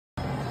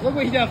Look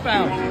what he done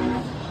found.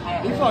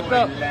 He fucked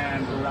up.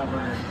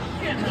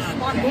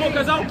 Come on,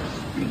 Cuzzo.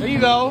 There you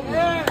go.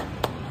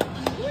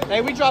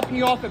 Hey, we dropping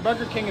you off at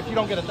Burger King if you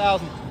don't get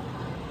 1,000.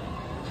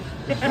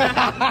 Come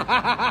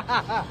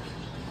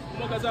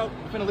on, Cuzzo.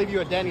 I'm finna leave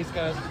you at Danny's,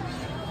 cuz.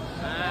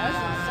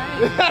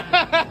 That's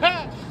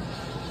insane.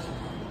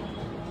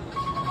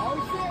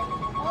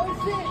 Oh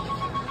shit!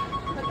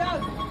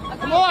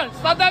 Come on,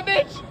 stop that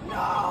bitch!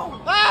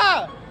 No!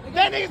 Ah!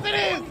 Danny's it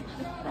is!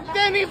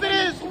 Danny's it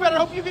is! You better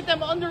hope you get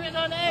them under it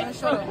on eggs.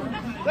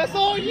 That's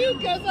all you,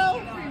 cuzzo!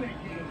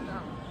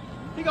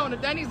 He going to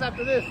Denny's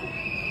after this.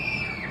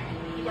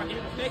 You got to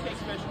get the pancake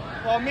special.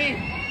 Well, me,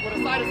 with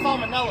a side of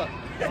salmonella.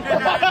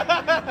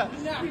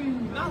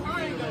 Not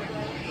lying though,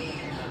 bro.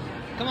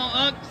 Come on,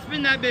 Unc,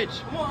 spin that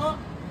bitch. Come on,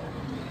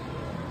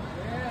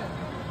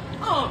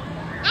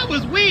 That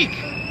was weak!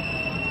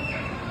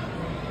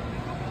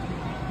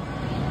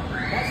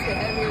 That's the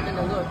heavier than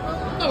the look,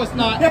 bro. No, it's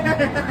not.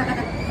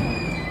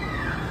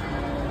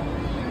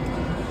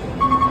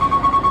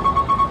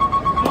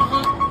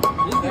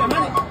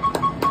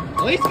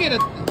 At least get a...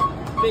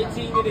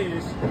 15 it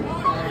is.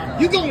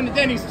 You going to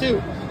Denny's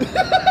too.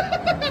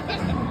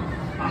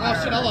 Oh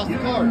shit, I lost the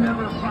card.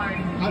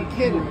 I'm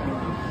kidding.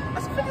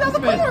 That's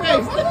 $50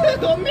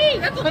 That's on me.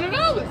 That's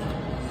 $100.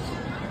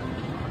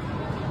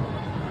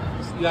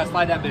 You gotta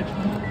slide that bitch.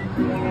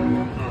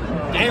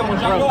 Damn, we'll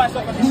drop your ass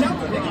off at the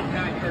shelter,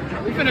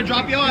 nigga. We finna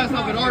drop your ass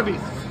off at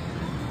Arby's.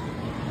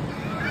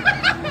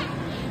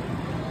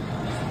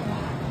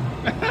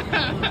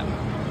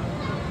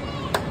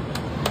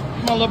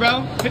 Come on, little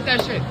bro. Hit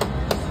that shit.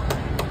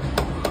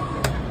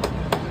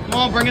 Come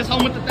on, bring us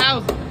home with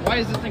 1,000. Why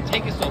is this thing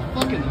taking so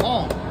fucking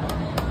long?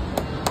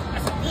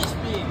 That's a good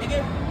spin,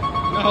 nigga.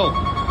 No.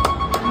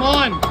 Come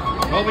on.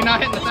 Well, we're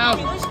not hitting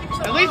 1,000.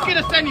 At least get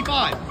a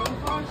 75.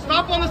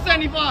 Stop on the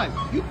 75.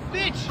 You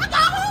bitch. I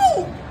got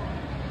home!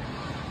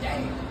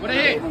 What a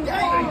hit.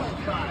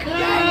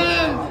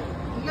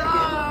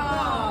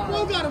 Nah.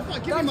 Bro, gotta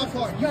fuck. Give me my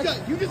card.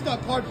 You just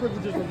got card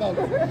privileges revoked.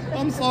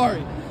 I'm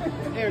sorry.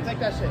 Here, take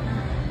that shit.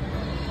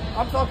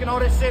 I'm talking all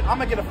this shit. I'm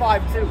gonna get a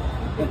 5 too.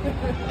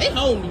 They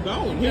hold me, bro.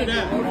 I don't hear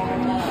that.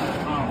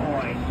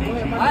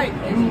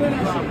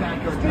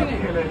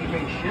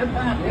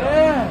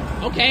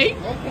 Yeah. Okay.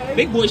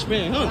 Big boy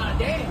spin, huh?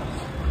 Damn.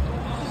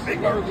 Big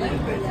burger in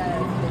this bitch.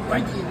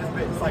 Mikey in this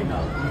bitch. It's like,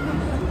 no.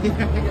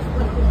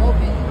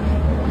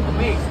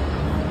 Me.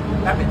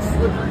 That bitch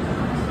slippery.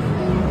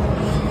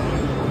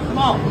 Come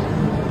on.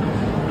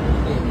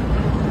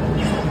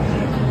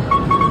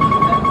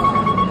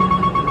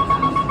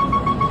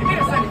 Give me a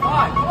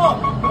 75. Come on.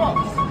 Come on.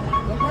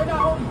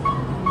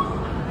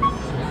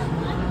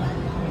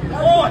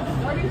 Come on.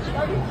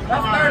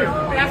 That's 30.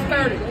 That's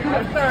 30.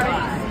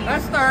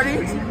 That's 30. That's 30.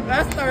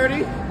 That's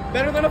 30.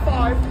 Better than a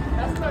 5.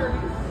 That's 30.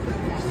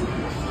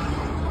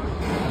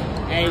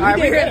 Hey, All right,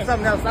 we did hit better.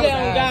 something else. That Yeah,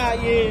 was oh God,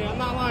 yeah. I'm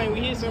not lying. We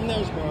hit something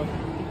else, bro.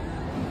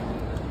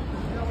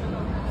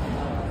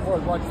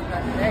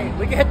 Hey,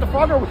 we can hit the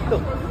frogger wheel.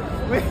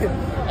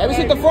 Hey, we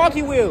hit the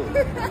froggy wheel. We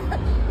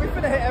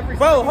finna hit every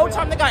Bro, whole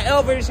time they got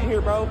elevators in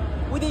here, bro.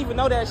 We didn't even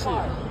know that shit.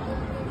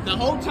 The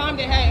whole time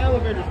they had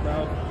elevators,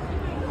 bro.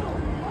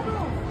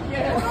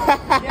 Yes.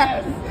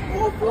 Yes.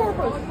 All 4 of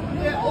us.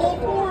 Yeah, all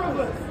 4 of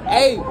us.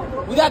 Hey,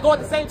 we gotta go at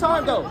the same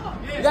time, though.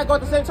 We gotta go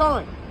at the same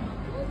time.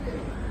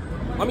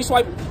 Let me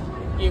swipe.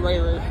 Yeah,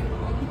 right.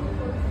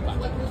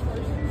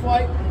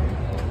 Swipe.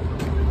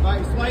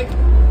 Alright, swipe.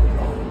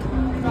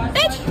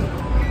 Bitch.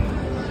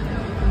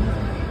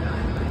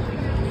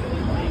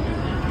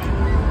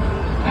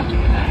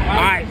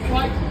 Alright.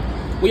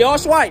 We all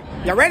swipe.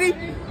 Y'all ready?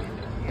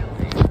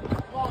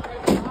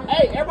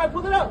 Hey, everybody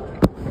pull it up.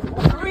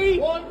 3.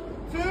 1,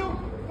 2,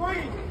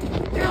 3.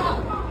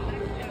 Yeah.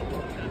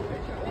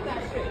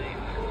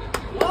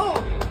 Oh.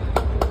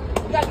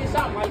 We gotta get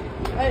something, right?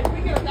 Hey,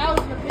 we get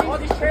 1,000 apiece. All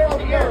these trails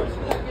are yours.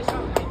 We gotta get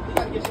something. We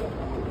gotta get something.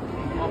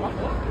 Oh, my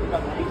fault. We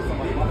gotta get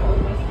somebody. My fault.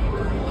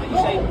 You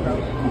safe, bro.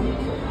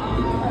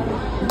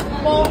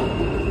 Come on.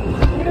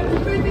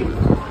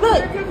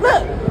 Look.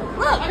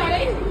 I got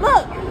 80.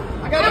 Look.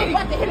 I got 80.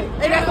 about to hit it.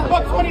 Hey, that's a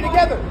 $120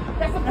 together.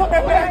 That's a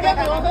 $120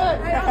 together on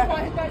that. Hey, I was about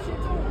to hit that shit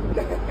too.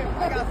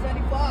 I got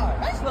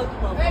 75. That's lucky,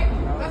 bro. Hey,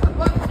 that's a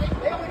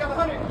 $1. They only got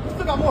 100. We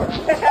still got more.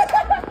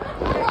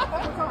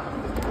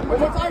 One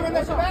more time, run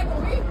that shit back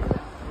on me.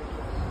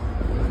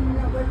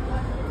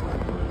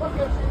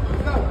 Let's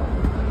go.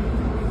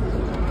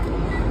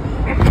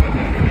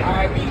 All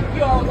right,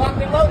 we all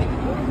locked and loaded.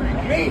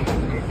 Me.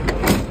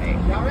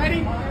 Y'all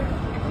ready?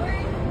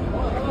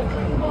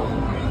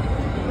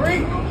 3,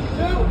 2,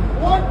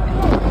 1.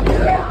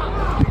 Yeah.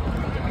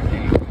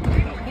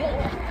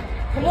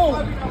 Come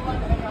on.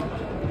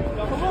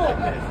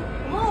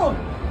 Come on.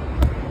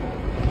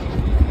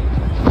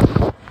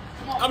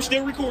 I'm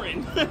still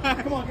recording.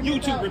 Come on,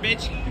 YouTuber,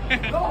 bitch.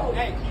 Go.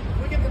 Hey,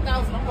 we get the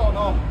 1,000. I'm going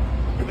home.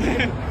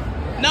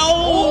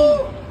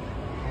 No.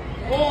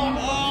 Oh.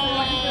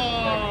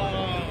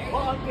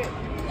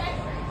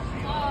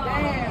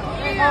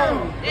 Damn.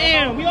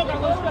 Damn, we all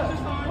got low stuff this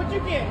time. What'd you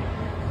get?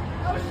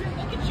 Oh shit,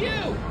 look at you.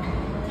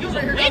 You was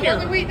right here more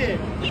than we did.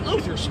 We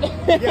losers.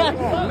 Yeah,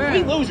 come on, man.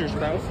 We losers,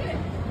 bro.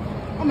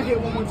 I'm gonna hit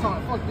it one more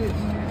time. Fuck this.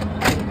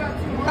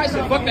 I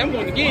said, fuck that. I'm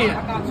going again. I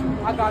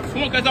got you.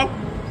 Come on, Cuzzo.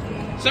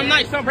 Something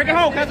nice. Something. Bring it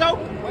home, Cuzzo.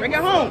 Bring it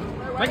home.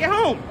 Bring it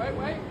home.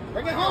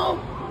 Bring it home.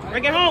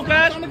 Bring it home, Cuz.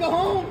 Time to go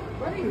home.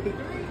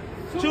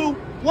 2,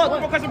 1.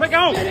 Come on, Cuzzo. Bring it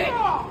home.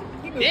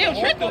 Damn,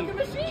 tricked him.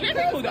 Tricked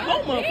him with the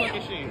whole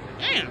motherfucking shit.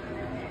 Damn.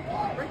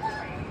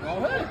 Go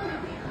ahead.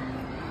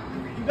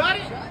 You got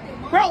it?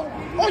 Bro,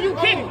 are you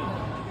kidding me?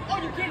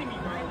 Are you kidding me,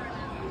 bro?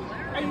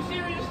 Are you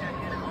serious?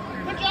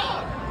 Good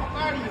job. I'm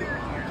proud of you.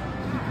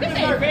 This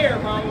ain't fair,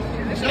 bro.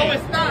 No,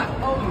 it's not.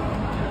 Oh,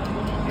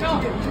 no.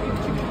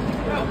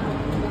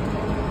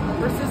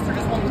 Her sister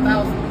just won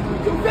 1,000.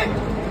 250.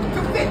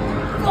 250.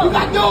 You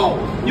got no.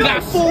 You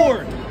got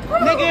 4.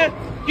 Nigga,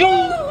 you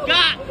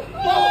got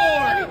 4.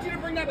 I need you to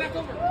bring that back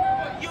over.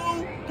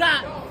 You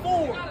got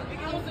 4.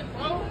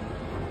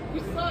 We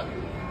suck.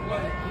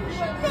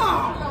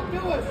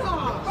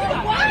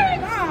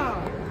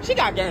 She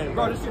got game,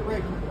 Bro, bro. this shit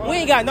rigged. We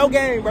ain't got no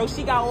game, bro.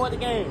 She got all the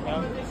game,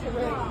 bro.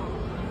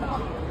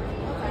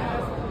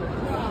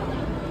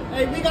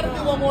 Hey, we gotta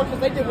do one more because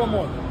they did one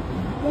more.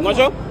 One more?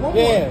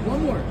 Yeah.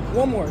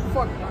 One more.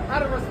 Fuck.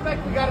 Out of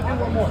respect, we gotta do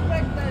one more.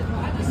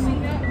 I just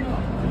seen that.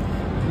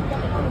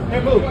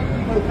 Hey, move.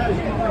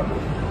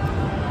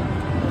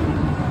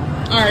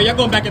 Alright, y'all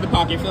going back in the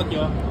pocket. Fuck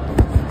y'all.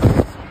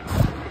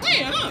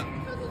 Man, huh?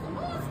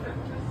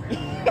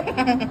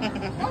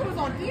 I was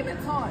on demon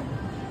time.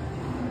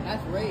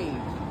 That's rage.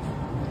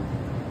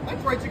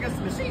 That's Rage Against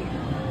the Machine.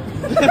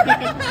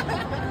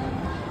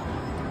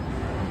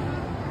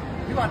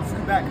 You got to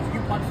scoot back because you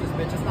punch this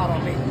bitch. It's not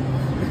on me.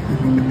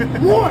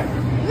 One.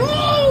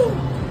 No.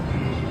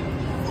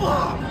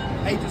 Fuck.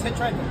 Hey, just hit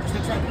Trenton. Just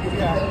hit Trenton.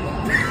 Yeah.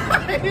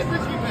 He's the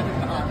cheap man.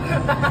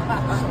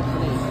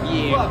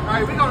 Yeah. Fuck. All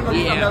right, we gonna go do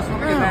something else. We're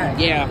gonna get mad.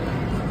 Yeah.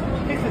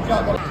 Fix the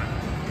job. You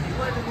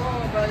wasn't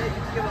wrong, bro. They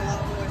just give a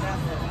lot more than that.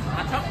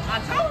 I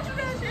told you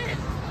that shit.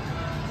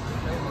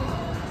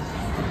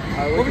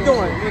 What we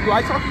doing? We do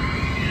ice hockey?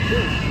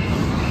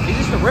 Is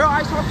this the real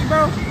ice hockey,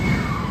 bro?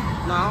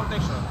 No, I don't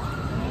think so.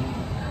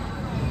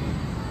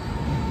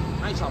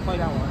 I ain't trying to play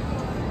that one.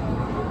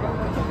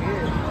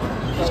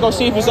 Let's go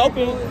see if it's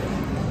open.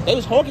 They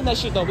was hogging that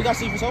shit though. We gotta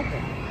see if it's open.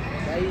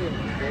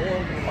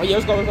 Oh yeah,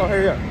 let's go,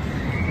 hurry up.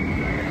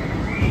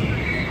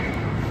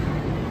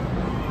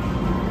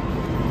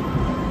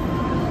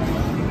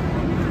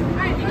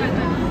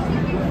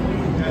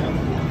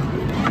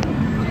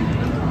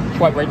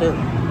 Swipe right there.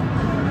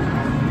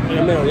 In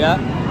the middle, yeah?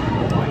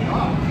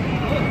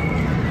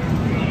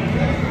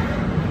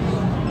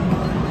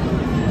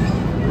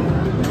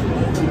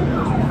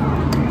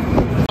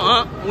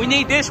 We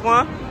need this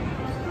one.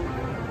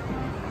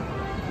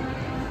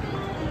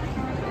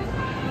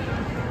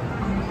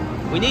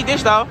 We need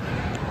this though.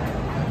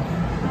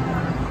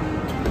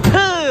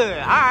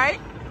 Alright.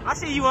 I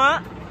see you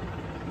on.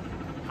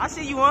 I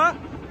see you on.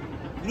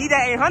 You need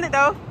that 800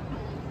 though.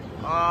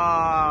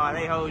 Oh,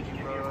 they hold you,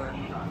 bro.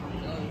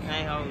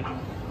 They hold you.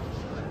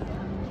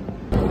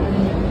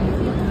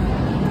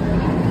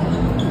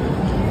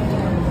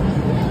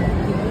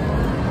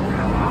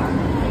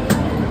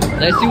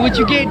 Let's see what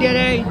you get,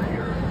 Daddy.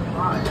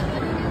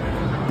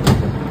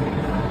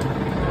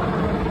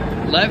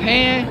 Left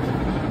hand.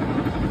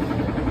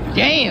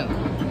 Damn.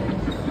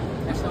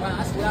 That's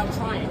without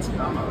trying to.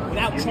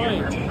 Without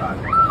trying to.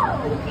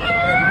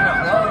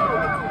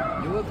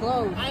 You were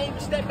close. I ain't even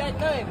step back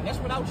nothing. That's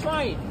without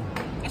trying.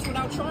 That's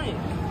without trying.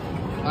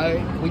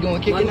 Alright, we gonna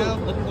kick it now?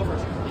 Let me go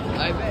first.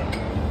 I bet.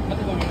 Let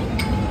me go first.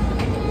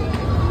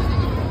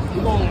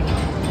 We're gonna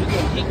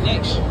kick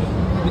next.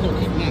 We're gonna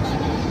kick next.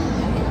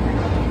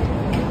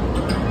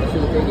 Let's see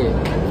what they get.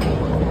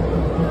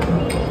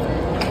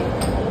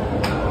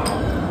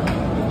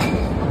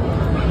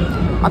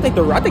 I think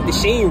the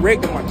Sheen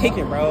rigged on my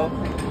kicking, bro.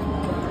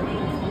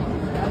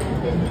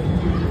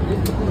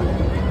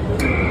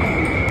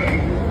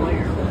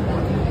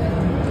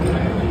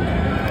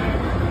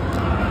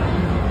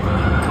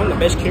 I'm the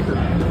best kicker.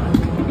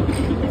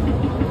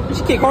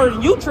 She kick harder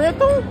than you,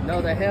 Trenton.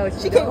 No, the hell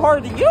She kick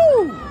harder than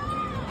you.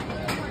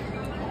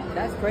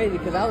 That's crazy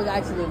because I was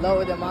actually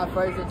lower than my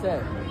first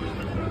attempt.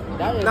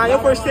 Nah, your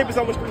first tip is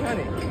almost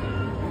 300.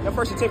 Your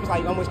first attempt is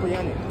like almost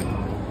 300.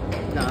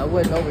 Nah, it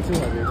wasn't over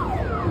 200.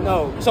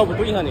 No, it's over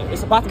 300.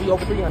 It's about to be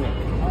over 300.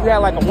 You had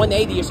like a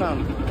 180 or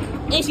something.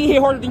 And she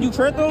hit harder than you,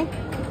 Trenton.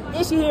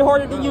 And she hit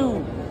harder than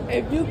you.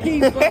 If you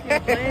keep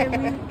fucking playing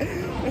me, I'm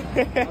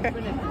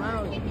finna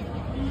clown you.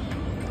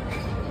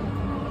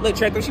 Look,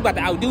 Trenton, she about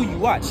to outdo you.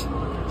 Watch.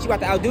 She about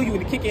to outdo you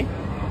in the kicking.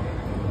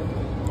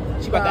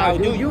 She about to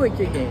outdo you in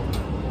kicking.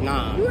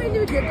 Nah. You ain't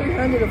even get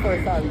 300 the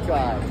first time you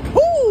tried.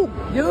 Who?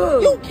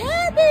 You. You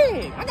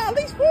capping. I got at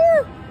least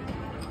 4.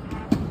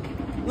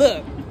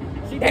 Look.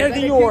 Better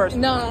than yours.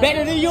 Nah.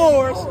 Better than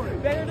yours.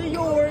 Better than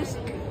yours.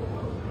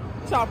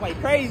 You trying to play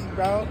crazy,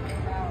 bro.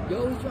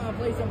 Yo, who's trying to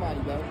play somebody,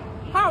 bro?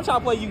 How I'm trying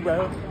to play you,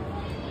 bro?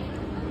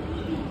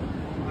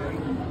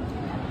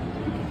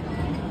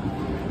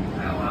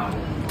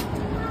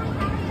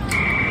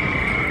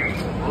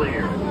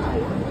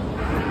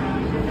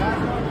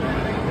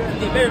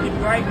 get better than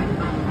me, right?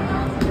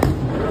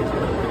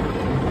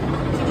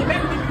 She get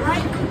better than me,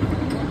 right?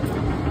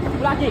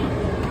 What I get?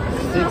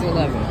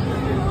 6'11".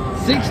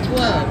 6'12".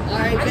 All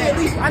right,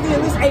 I need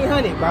at least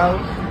 800, bro.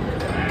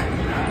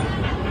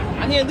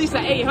 I need at least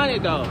an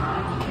 800 though.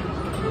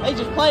 They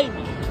just played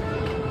me.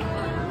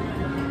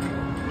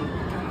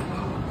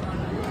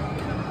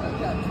 I've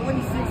got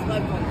 26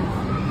 left on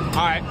this.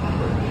 All right.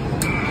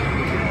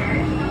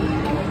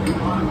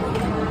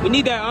 We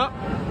need that, huh?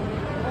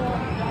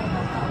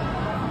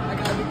 I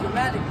gotta be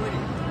dramatic with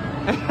it.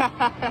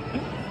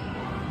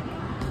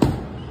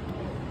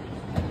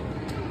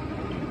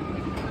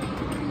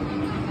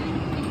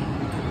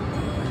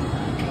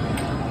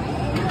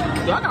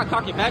 Yo, I gotta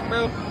cock it back,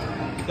 bro.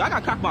 Yo, I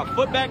gotta cock my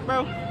foot back,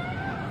 bro.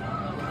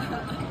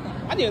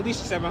 I need at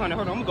least a 700.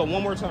 Hold on, I'm gonna go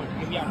one more time.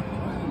 Give me out.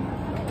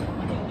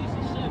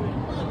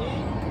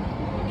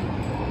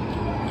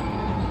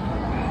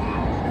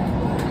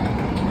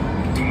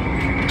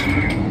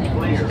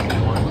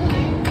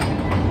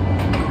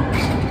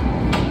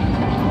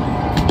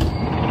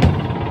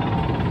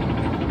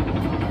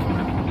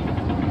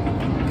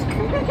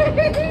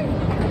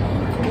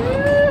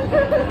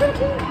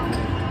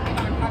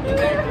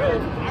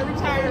 I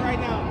retired right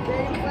now.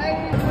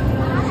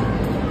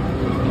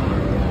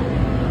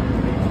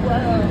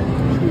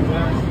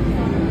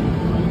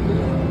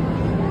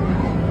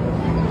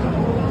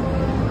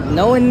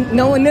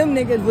 Knowing them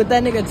niggas with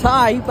that nigga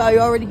Ty, he probably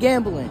already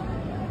gambling.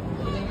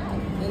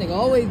 That nigga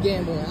always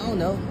gambling. I don't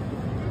know.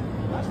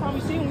 Last time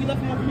we seen him, we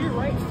left him over here,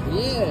 right?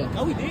 Yeah.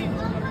 No, we did.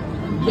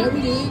 Yeah,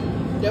 we did.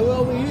 They were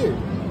over here.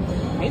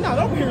 They not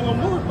over here no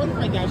more, but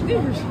right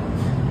downstairs.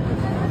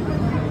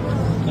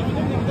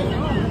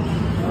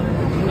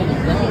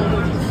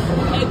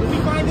 Hey, when we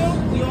find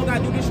them, we all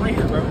gotta do this right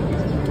here, bro.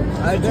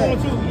 I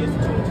bet. 2 on 2, yes,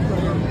 2 on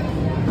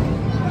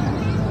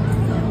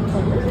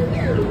 2 right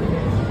here.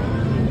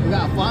 We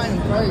gotta find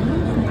him first.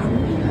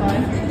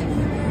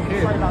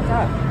 It's right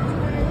outside.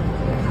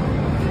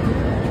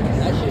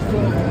 That shit's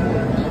cool.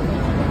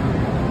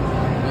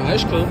 Oh,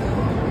 that's cool.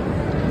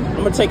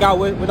 I'm gonna take out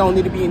what don't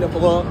need to be in the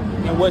vlog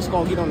and what's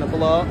gonna get on the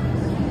vlog.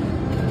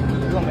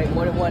 You gonna make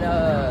more than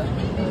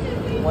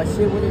one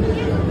shit with it?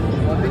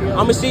 One video? I'm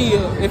gonna see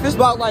if it's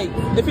about like,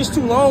 if it's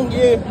too long,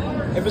 yeah.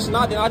 If it's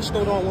not, then I'll just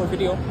throw it on one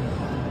video.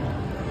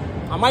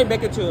 I might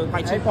make it to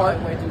like 2 parts.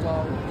 Way too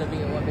long to be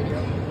in one video.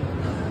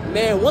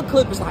 Man, one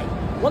clip is like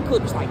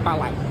about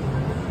like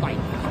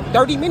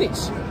 30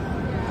 minutes.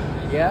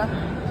 Yeah?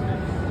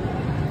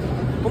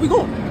 Where we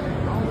going?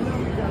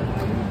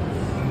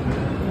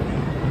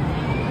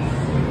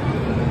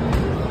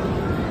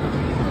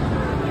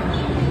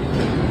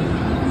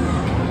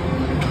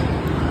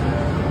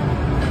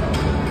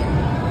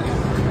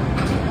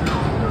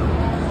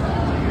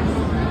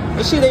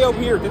 Let's see, they over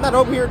here. They're not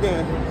over here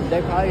then.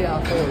 They probably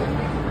out there.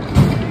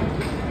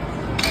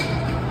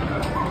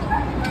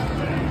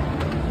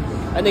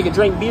 That nigga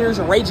drink beers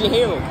and rage in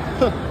hell.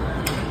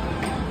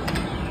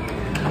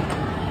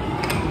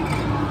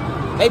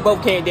 They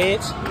both can't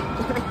dance.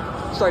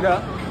 Straight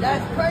up.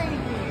 That's crazy.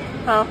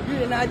 Huh? You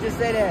did not just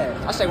say that.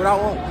 I say what I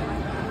want. I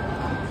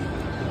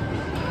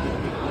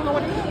don't know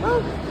what it is,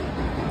 bro.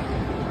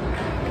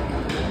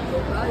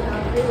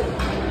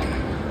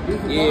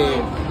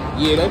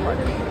 Yeah, they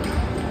probably.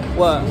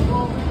 What?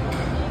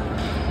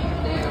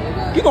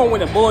 You gonna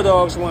win the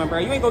Bulldogs one, bro.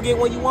 You ain't gonna get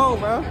what you want,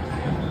 bro.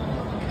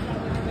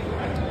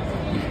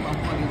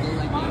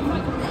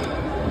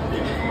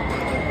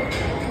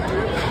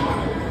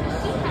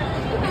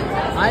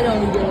 I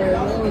don't even wear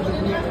clothes if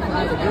you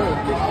have to do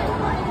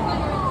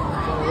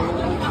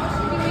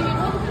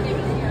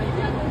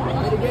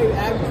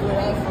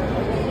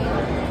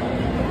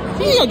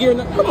She ain't gonna give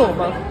her. Come on,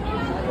 bro.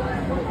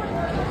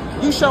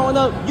 You showing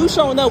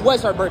up.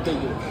 What's her birthday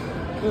gift?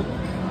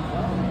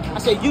 I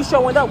said you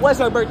showing up. What's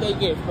her birthday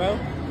gift, bro?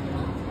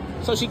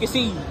 So she can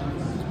see you.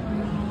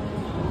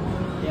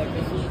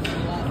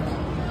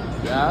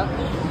 Yeah.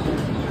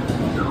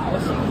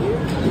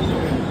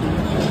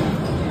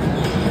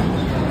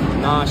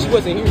 Nah, she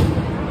wasn't here.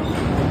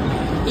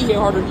 He hit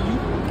harder than you.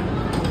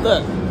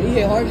 Look. He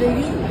hit harder than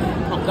you.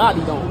 Oh God,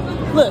 he don't.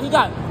 Look, he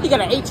got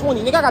an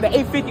 820. Nigga, I got an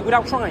 850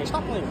 without trying.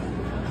 Stop playing.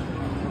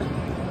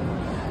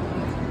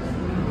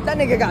 That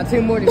nigga got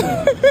 10 more than me.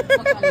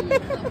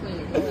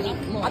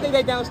 I think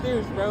they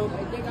downstairs, bro.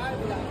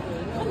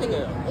 That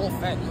nigga all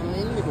fat,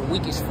 man. That nigga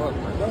weak as fuck,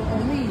 bro.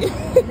 On me.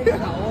 Nigga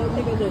got all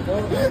niggas look, bro.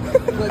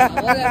 Got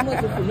all that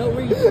muscle for no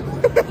reason.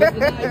 Just to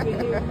not even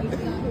hear.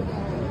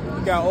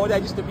 Got all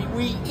that just to be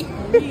weak.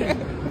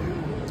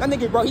 That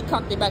nigga, bro, he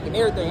cocked it back and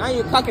everything. I ain't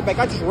even cocked it back.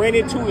 I just ran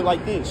into it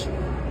like this.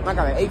 I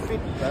got an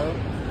 850, bro.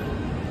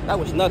 That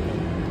was nothing.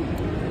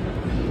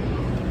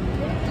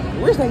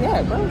 Where's they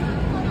at, bro?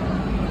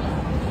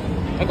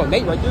 They go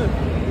Nate right there.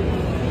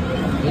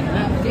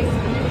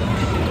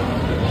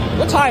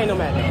 What tying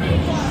them at? I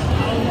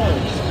don't know.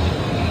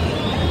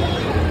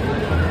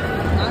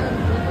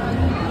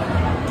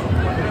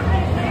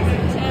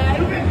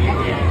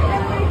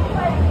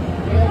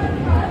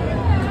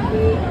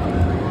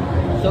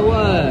 So,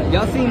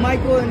 y'all seen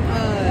Michael and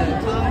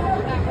Ty?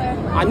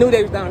 I knew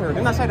they was down here.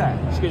 Didn't I say that?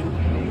 Excuse me.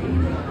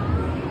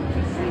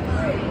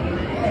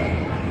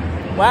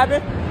 What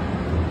happened? I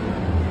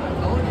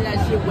wonder if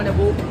that shit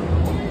winnable.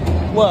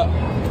 What?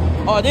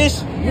 Oh,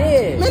 this?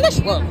 Yeah. Man, that's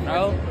luck,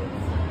 bro.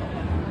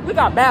 We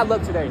got bad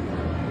luck today.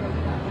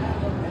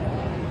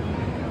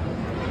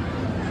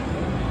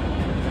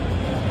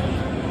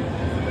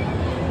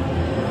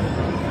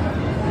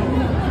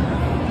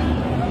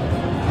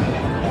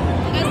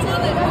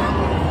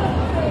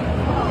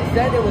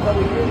 Said it was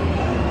over here.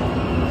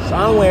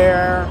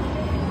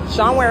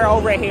 Somewhere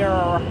over here.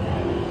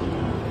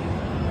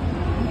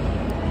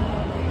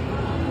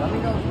 Let me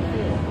know if you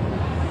feel.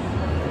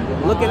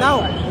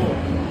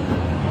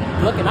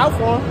 Looking out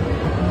for him.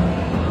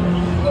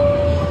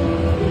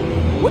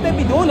 What they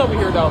be doing over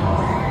here though?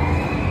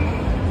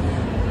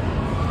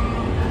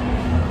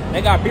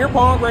 They got beer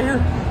pong right here.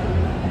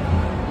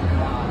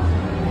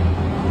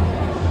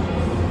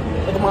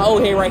 Look at my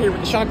old head right here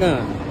with the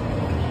shotgun.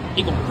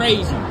 He going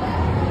crazy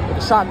with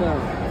the shotgun.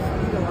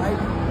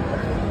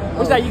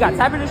 What's that? You got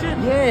tapping and shit?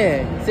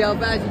 Yeah. See how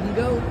fast you can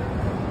go?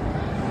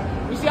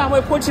 You see how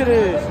much punch it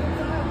is?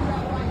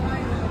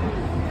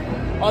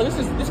 Oh,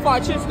 this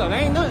 5 chips though.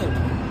 That ain't nothing.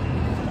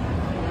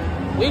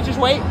 We just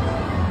wait.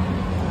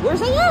 Where's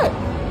they at?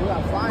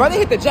 Bro, they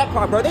hit the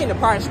jackpot, bro. They in the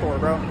prize store,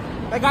 bro.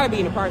 They gotta be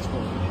in the prize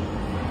store.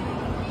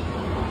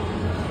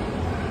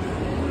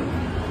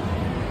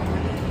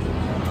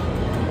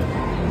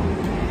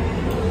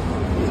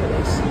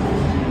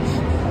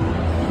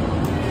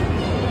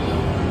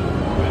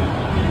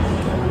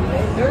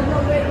 There's no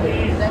way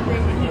that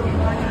thing can get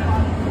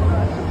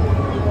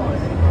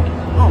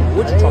Oh,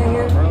 what you talking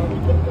about, bro?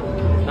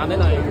 Nah, they're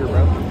not in here,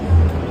 bro.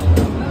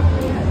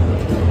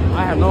 I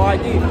have no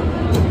idea.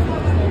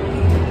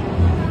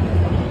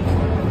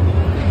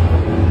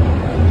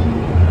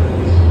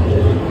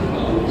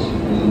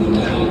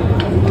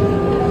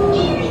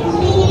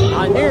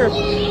 Not here.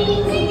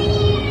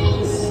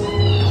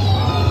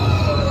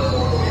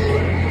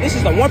 This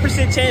is the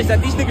 1% chance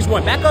that these niggas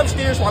went back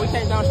upstairs while we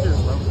came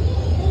downstairs, bro.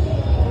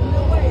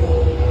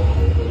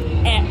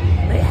 And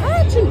they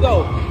had to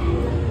go.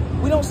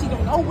 We don't see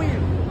them nowhere.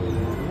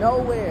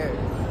 nowhere.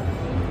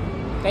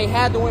 They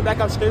had to went back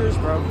upstairs,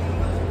 bro.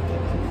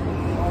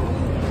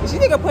 Is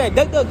this nigga playing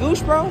Duck Duck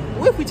Goose, bro?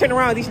 What if we turn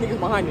around and these niggas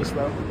behind us,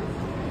 bro?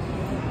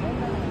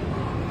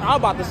 I'm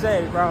about to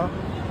say, bro.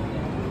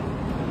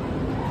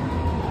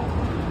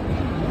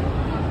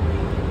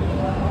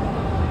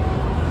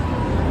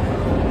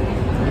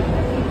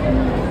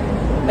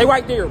 They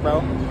right there, bro.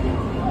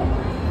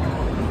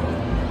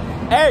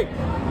 Hey!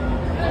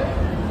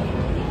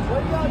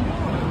 What y'all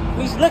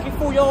doing? He's looking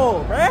for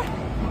y'all, bruh.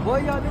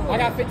 What y'all doing? I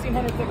got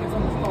 1,500 tickets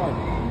on this card.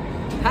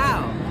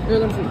 How? Here,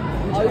 let me see.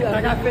 Oh, yeah.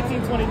 I got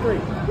 1523.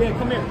 Yeah,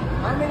 come here.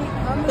 How many?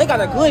 They got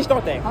a glitch,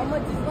 don't they? How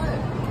much is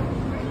left?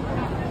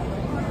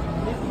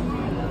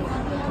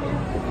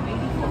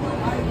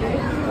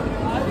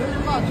 There's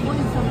about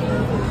 20-something.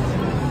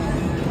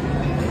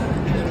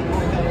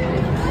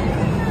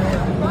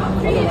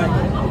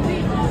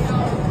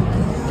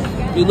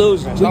 You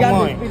losing. We Stop got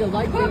lying. to speed of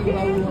light thing about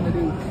what we want to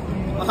do.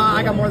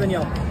 I got more than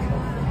y'all.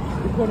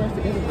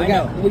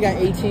 We got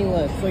 18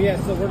 left. So yeah,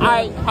 so we're All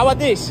right, how about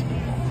this?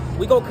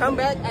 We gonna come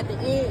back at the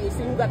end and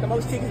see who got the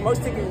most tickets.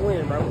 Most tickets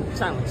win, bro.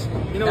 Challenge.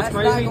 You know what's That's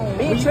crazy? not gonna-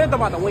 Me and Trent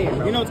about to win,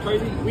 bro. You know what's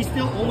crazy? We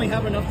still only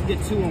have enough to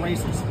get 2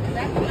 erasers.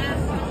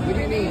 What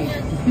do you mean?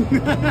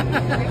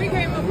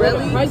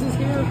 Really? Prices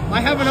here.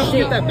 I have enough to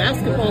get that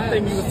basketball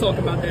thing you was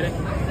talking about, Daddy.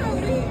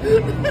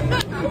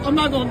 I'm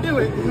not gonna do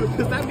it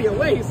because that'd be a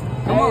waste.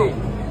 Come on.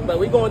 But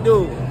we gonna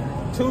do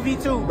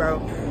 2v2, bro.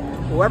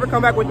 Whoever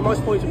come back with the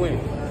most points win.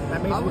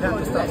 That means we have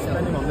to stop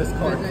spending on this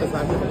card because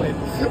I'm gonna win.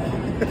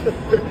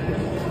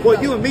 Well,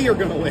 you and me are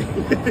gonna win.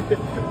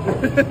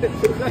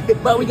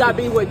 But we gotta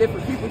be with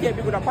different people. We can't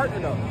be with our partner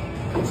though.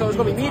 So it's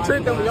gonna be me and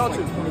Trent, then with y'all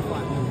two.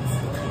 25 minutes.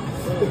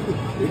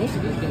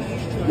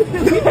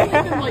 We've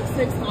been like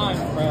 6 times,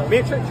 bro. Me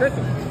and Trent,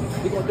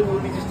 we gonna do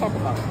what we just talked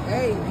about.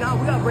 Hey, no,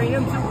 we gotta bring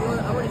them too.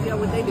 I want to see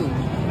what they do.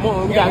 Come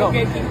on, we gotta go.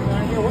 Okay, people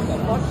around here, what the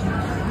fuck?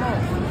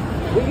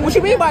 What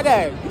you mean by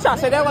that? You trying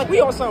to say that like we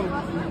on something?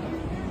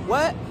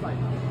 What?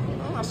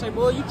 I'm not saying,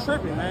 boy, you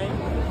tripping, man.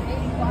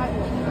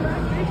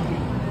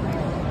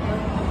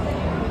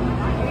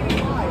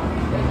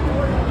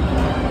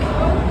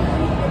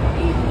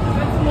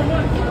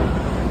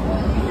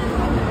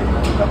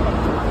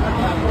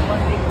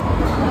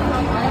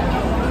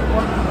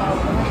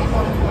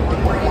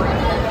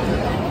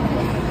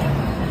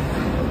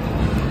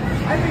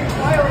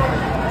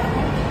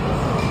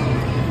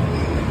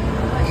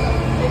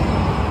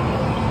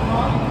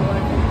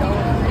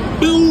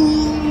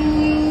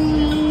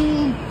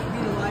 Boom!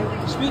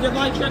 Speed of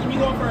light check, me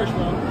going first,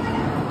 bro.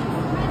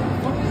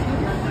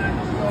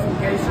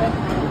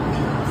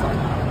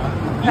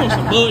 You on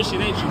some bullshit,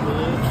 ain't you,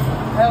 bud?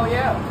 Hell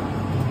yeah.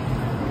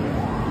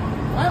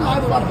 I'm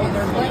not about to be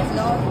there, No, man.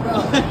 bro.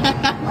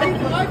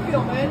 That's what I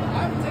feel, man.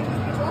 I'm taking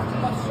this bitch off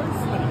because my shirt's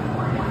sweaty.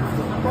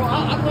 Bro, I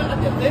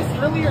did this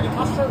earlier and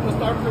my shirt was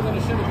darker than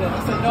it should have been. I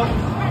said, no.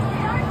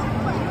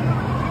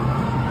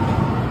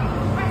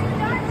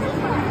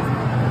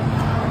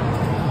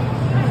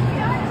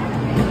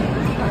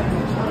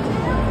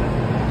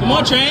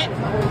 on, Trent.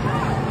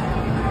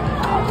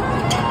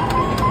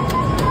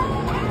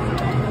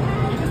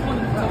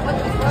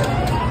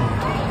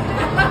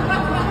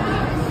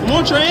 Come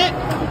on, Trent.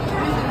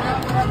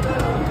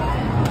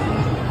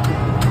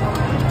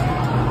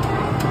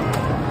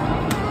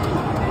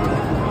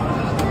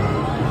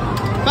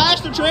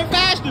 Faster, Trent,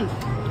 faster.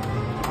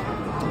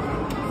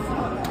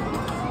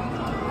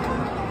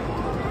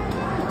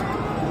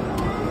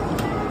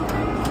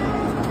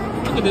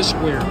 Look at this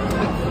square.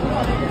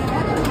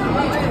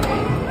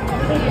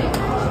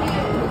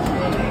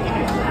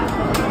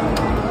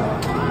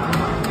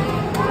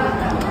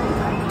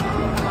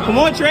 Come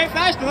on, Trent,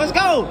 faster, let's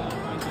go.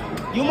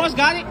 You almost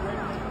got it.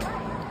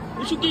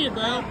 What you get,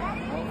 bro?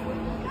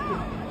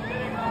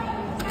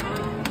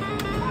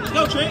 Let's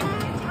go, Trent.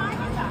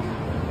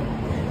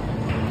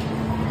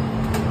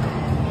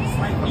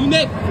 You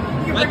next.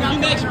 Michael, you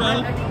next,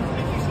 bro.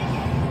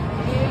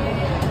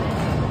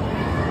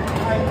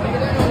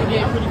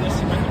 Yeah, I'm really gonna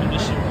see Michael do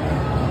this shit.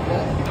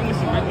 I'm gonna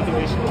see Michael do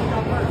this shit.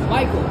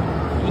 Michael.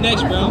 You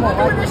next, bro. I'm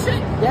doing this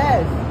shit?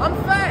 Yes. I'm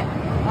fat.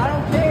 I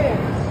don't care.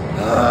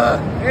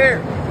 Here.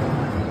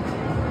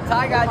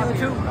 Ty gotta do it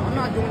too. I'm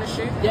not doing this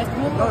shit. Yes,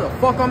 you No, the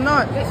fuck I'm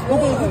not. Yes, Who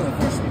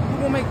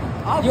gonna make?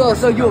 Yo,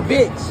 so you a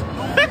bitch.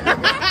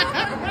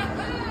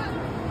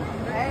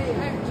 Hey,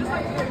 just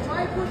like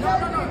try and push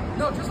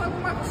No, just like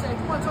what Michael said.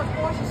 Come on, touch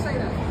boy, should say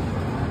that.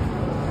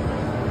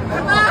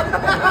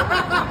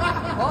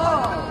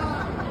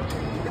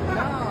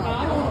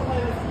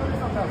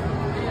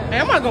 Hey,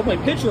 I'm not gonna play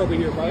pitcher over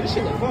here, bro. This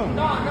shit look fun.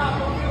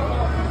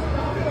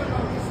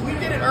 We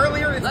did it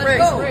earlier. It's Let's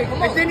rigged. go.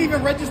 It didn't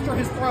even register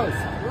his throws.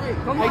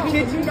 Come I on.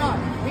 kid you not.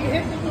 He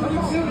hit me with the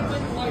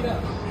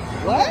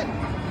What?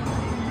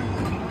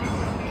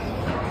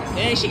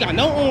 Dang, she got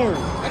no arm.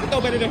 I can throw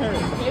better than her.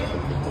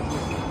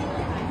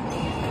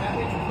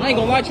 I ain't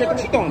gonna lie, Trent.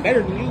 She throwing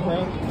better than you,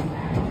 bro.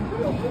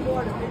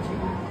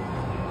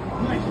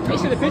 They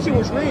said the pitcher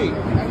was rigged.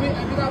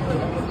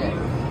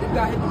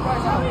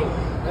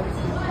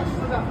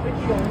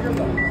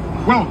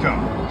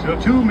 Welcome to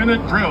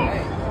 2-minute drill.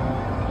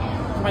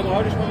 Somebody gonna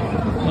hold this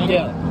one?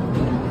 Yeah.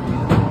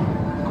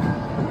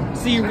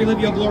 See you relive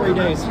your glory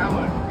days. Takes the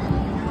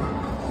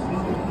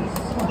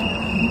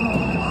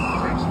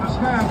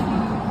snap.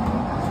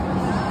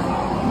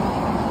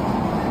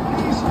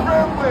 He's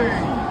throwing.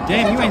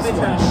 Damn, you ain't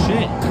scoring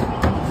shit.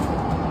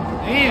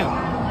 Damn.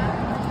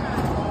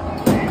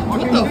 What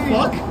the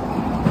fuck?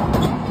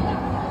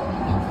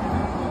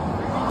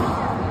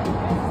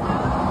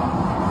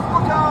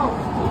 Look out.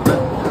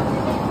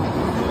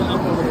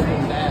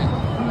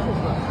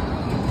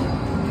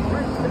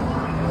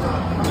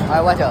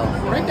 Alright, watch out.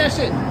 Break that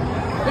shit.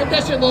 Break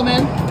that shit, little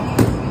man.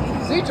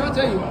 See, trying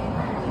to tell you.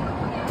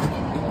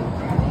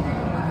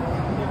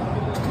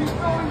 He's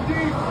going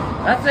deep.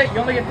 That's it. You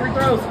only get 3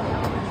 throws.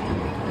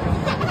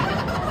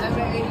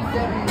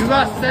 You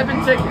got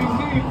 7 tickets.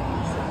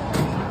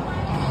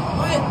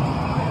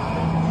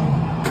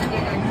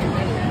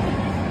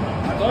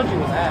 I told you it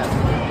was ass.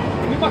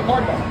 Give me my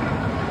card back.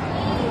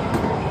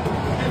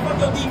 Hey, fuck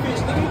your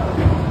defense, nigga.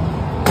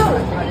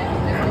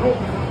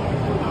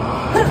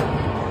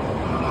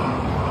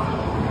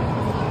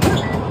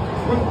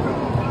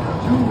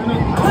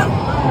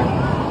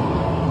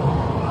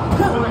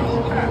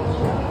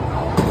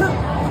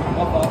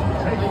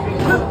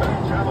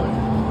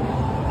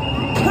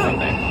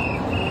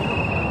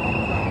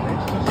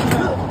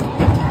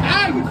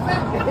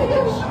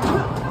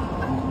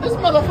 This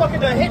motherfucker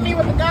done hit me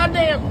with the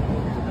goddamn.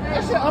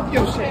 I should up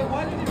your shit.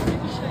 Why did it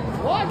hit the shit?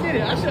 Well, I did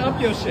it. I should up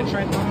your shit,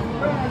 Trent.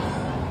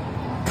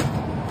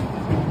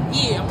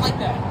 Yeah, I'm like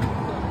that.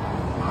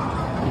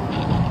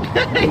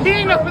 He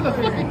didn't know where the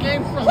fuck it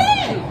came from.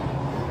 What?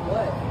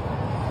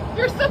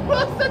 You're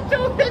supposed to do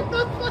it.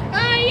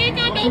 He ain't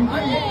got no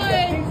points.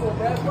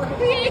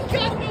 He ain't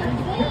got no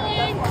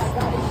points.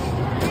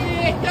 He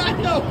ain't got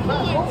no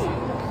points.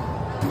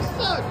 You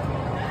suck.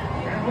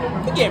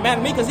 You get mad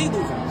at me because he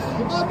losing.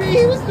 I mean,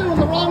 he was doing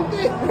the wrong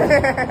thing.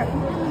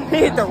 He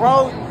hit the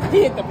road.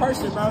 He hit the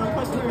person, bro. The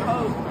person threw your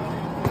hose.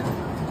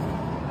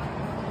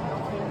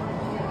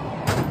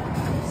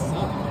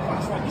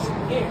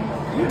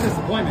 You're a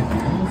disappointment. The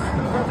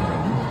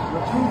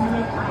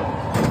 2-minute drill.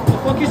 What the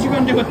fuck is you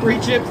gonna do with 3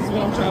 chips is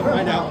what I'm trying to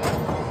find out. Do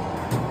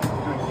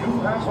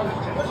you have what it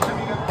takes to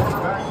be a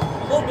quarterback?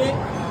 A little bit.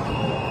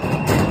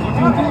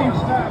 Looking for a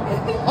snap.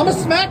 I'm gonna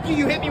smack you.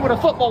 You hit me with a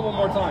football one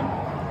more time.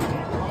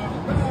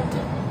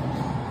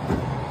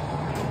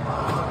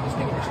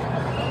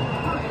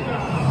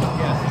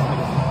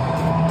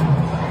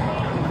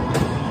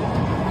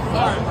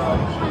 Sorry, bro.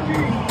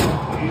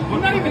 I'm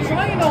not even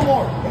trying no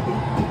more.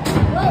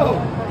 Bro.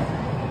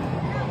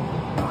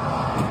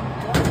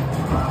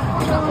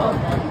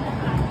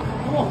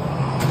 Come on.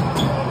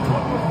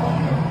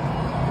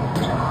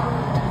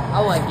 I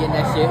wasn't getting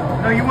that shit.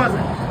 No, you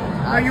wasn't.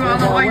 No, you. I don't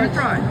know why you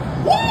tried.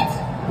 What?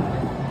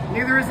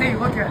 Neither is he.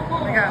 Look at it.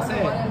 They gotta say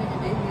it.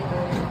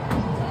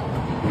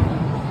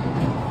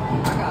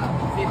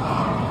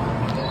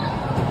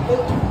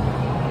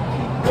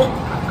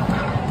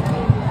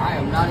 I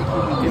am not a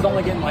QB. He's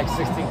only getting like like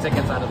 16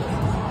 tickets out of this.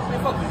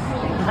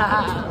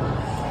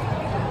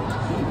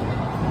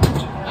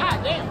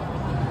 God damn.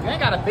 You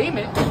ain't gotta beam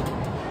it.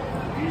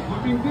 He's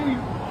looking deep.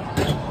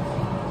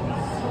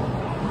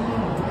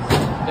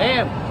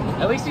 Damn.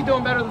 At least he's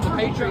doing better than the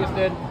Patriots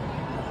did.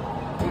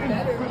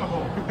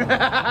 Incredible.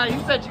 He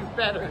said you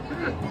better.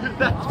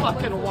 That's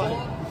fucking wild.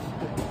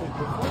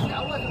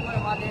 That wasn't one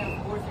of my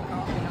damn sports and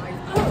confidence.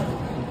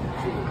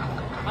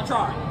 I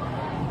tried.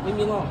 Leave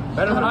me alone.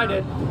 Better than I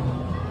did.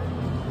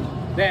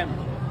 Damn.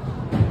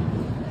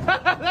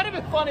 That'd have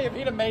been funny if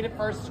he'd have made it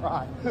first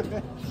try.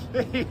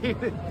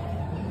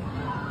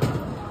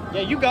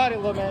 Yeah, you got it,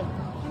 little man.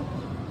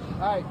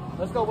 Alright,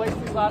 let's go waste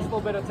these last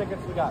little bit of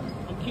tickets we got.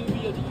 I'm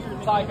QB of the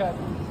year. Side cut.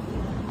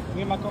 Give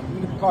me my card.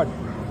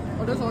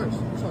 Oh, that's ours.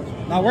 That's ours.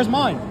 Now, where's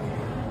mine?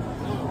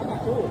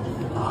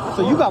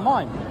 So you got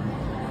mine.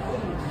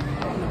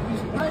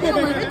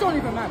 It don't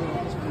even matter.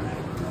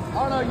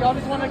 I don't know, y'all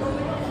just want to...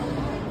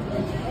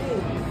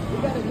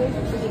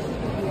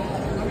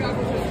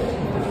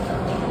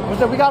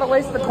 We gotta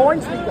waste the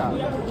coins we got.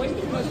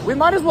 We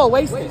might as well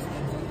waste it.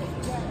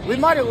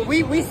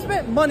 We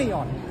spent money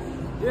on it.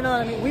 You know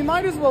what I mean? We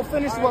might as well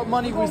finish what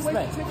money we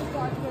spent.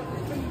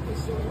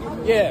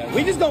 Yeah,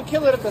 we just don't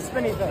kill it at the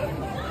spinny thing.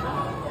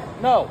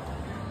 No.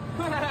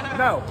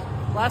 No.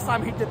 Last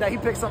time he did that, he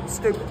picked something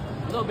stupid.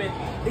 A little bit.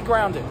 He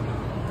grounded.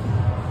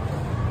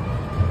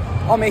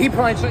 Oh man, he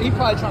probably trying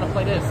to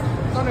play this.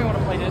 I don't even want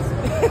to play this.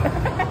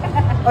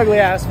 Ugly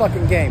ass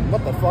fucking game.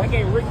 What the fuck? That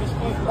game rigged as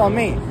fuck. On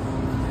me.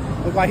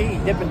 Look like he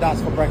eat Dippin' Dots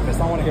for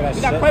breakfast. I want to hear that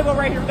We shit. got Quavo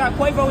right here. We got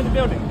Quavo in the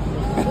building.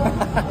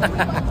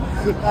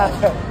 We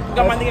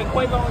got my nigga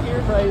Quavo in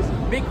here. Crazy.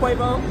 Big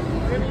Quavo.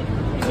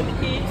 He with the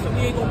kids, so we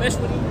ain't gonna mess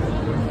with him.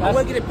 I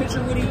will get a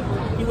picture with him.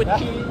 He with the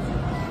kids.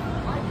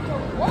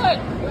 What?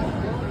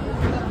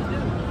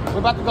 We're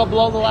about to go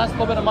blow the last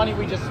little bit of money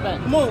we just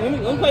spent. Come on, let me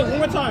play one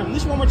more time. At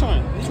least one more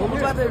time. At least one more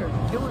About time. to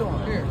do it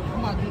on here. I'm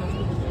about to do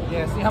it.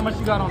 Yeah, see how much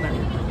you got on there.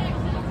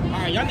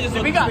 Alright, y'all niggas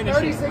We do got spinning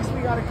 36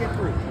 we gotta get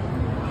through. shit.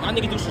 Y'all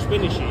niggas do some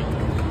spinning shit.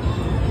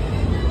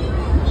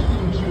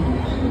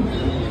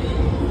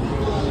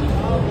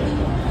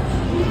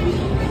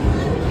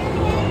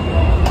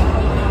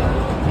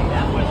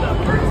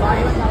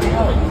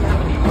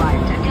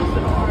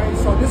 Alright,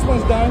 so this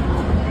one's done.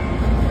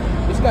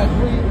 This got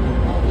 3.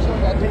 This one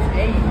got 8.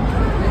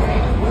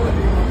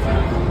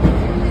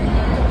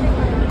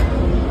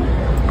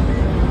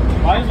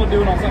 Might as well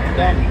do it on something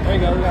dumb. There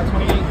you go, we got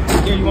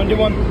 28. Here, you wanna do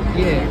one?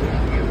 Yeah.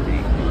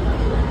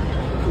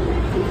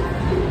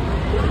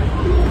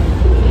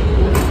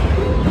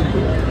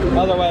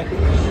 Other way.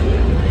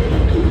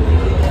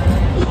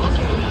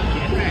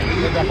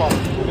 Take that ball.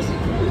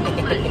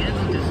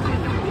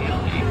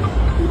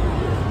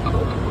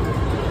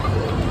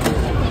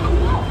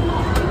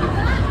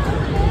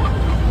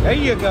 There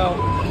you go.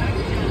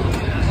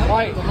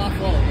 Right.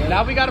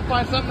 Now we gotta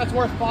find something that's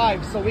worth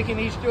 5 so we can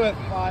each do it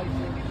 5.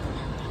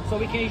 So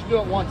we can each do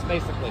it once,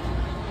 basically.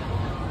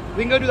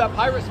 We can go do that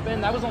pirate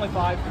spin. That was only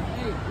 5.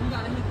 Hey, we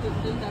gotta hit the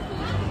thing after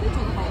they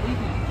talk about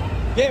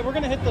leaving. Yeah, we're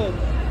gonna hit the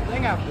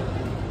thing after.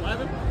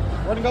 Whatever.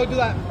 We're gonna go do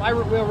that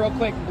pirate wheel real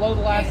quick, blow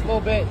the last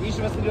little bit. Each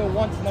of us can do it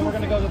once, and then we're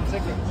gonna go to the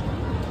tickets.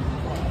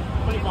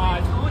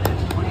 25.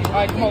 All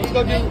right, come on, let's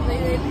go do.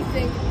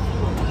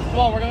 Come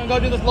on, we're gonna go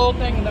do this little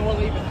thing, and then we're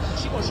leaving.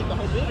 She gonna shoot the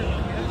whole building.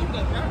 She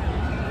got that.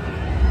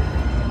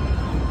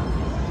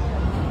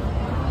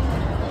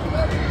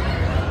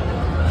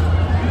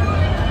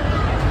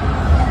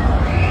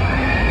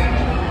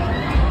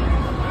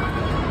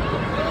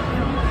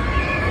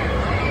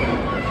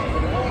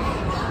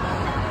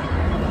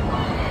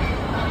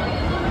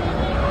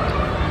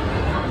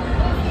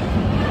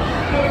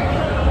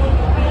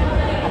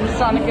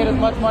 Trying to get as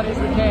much money as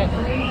we can.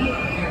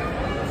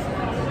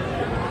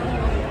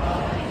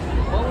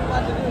 What we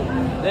about to do?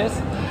 This?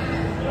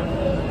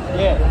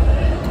 Yeah.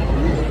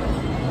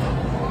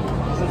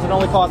 Since it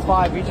only costs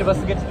 5, each of us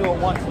get to do it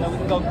once, and then we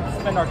can go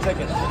spend our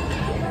tickets.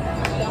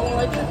 That one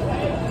right there?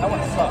 That one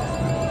sucks.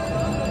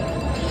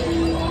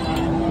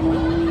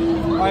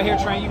 All right, here,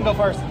 Trent, you can go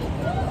first.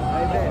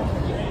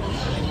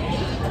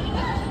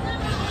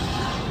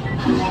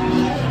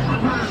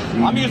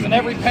 I'm using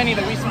every penny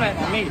that we spent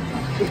on me.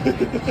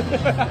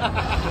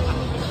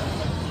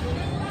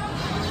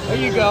 There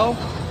you go.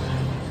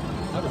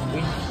 That was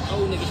weak.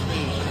 Oh, nigga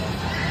spin.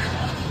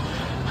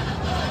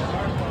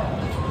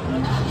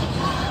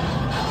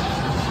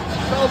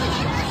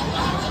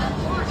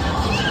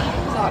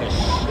 It's hot as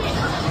shit.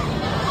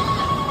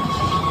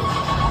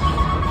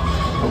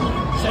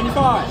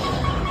 75.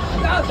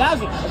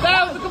 1,000.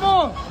 1,000, come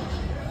on.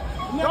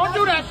 Don't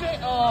do that shit.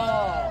 Oh.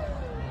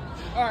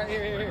 All right,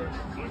 here.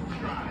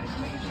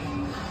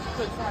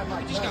 You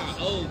just got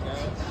old, bro.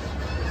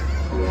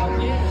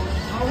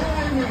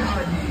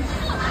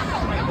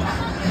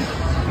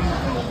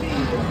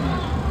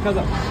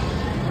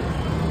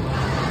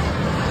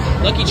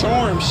 Lucky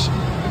Charms.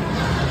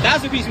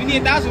 1,000 piece. We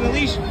need 1,000 at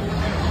least.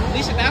 At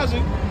least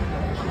 1,000.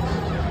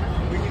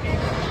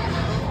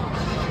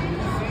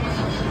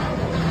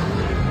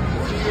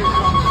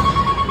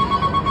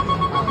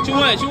 $200.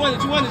 200,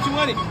 200, 200,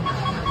 200.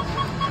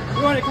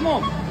 200, come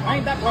on. I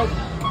ain't that broke.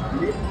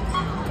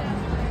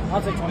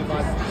 I'll take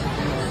 25.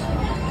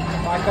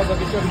 Alright, cuz I'll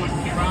get you.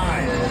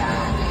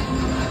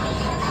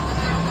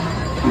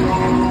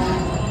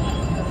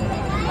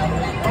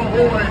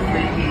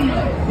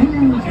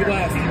 You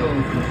last.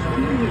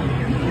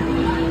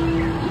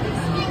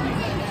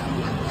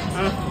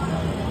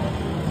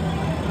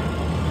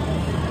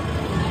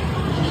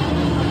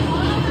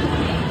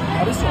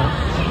 Oh, this one.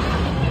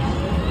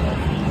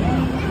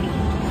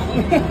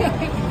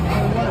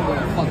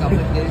 Fuck up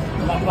with this.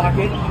 My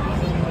pocket.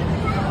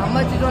 How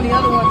much is on the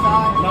other one,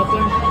 Ty?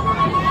 Nothing.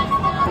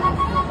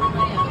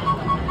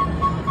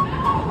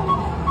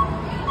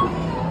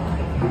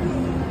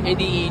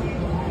 Indeed.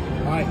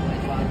 Alright.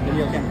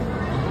 Video camera.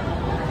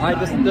 Alright,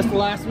 this is the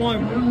last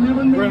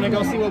one. We're gonna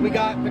go see what we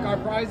got, pick our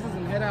prizes,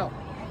 and head out.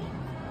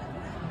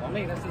 On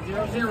me, that's a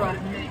 0-0.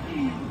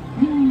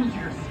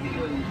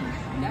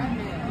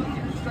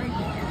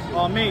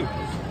 On me.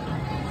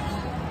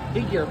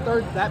 He geared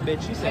third that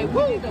bitch. She said, hey,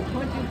 we did the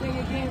punching thing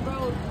again,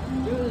 bro.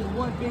 There was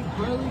one big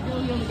burly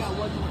dude. He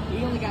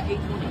only got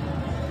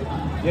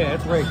 820. yeah,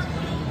 it's rigged.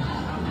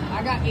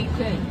 I got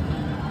 810.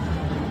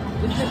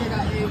 This nigga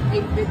got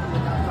 850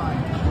 without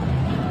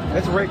trying.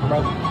 It's rigged, bro.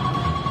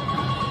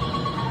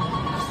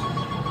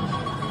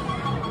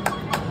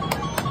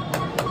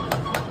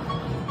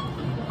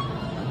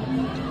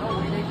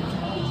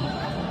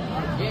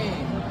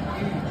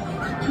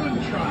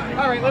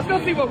 Alright, let's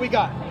go see what we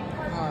got.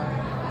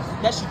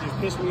 That shit just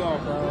pissed me off,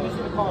 bro. This is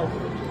the card.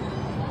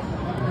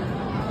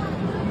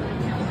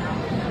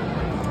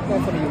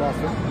 Don't tell me you lost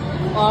it.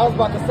 Oh, I was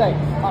about to say,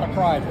 out of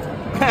pride.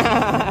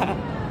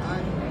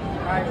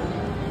 Alright.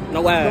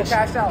 No Go ass.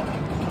 cash out.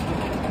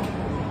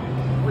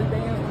 3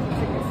 bands,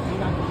 tickets. You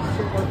got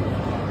shit working.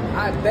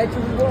 I bet you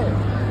we were.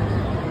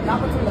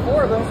 Not between the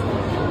 4 of us.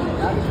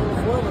 Not between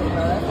the 4 of us,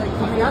 bro. That's like, I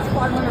mean, that's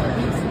 500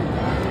 apiece.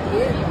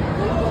 yeah.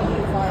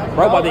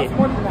 Bro about that's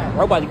more than that.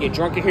 bro about to get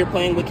drunk in here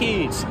playing with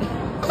kids. We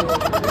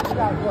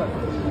got what?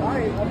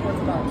 Alright, upwards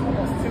about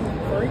almost 2,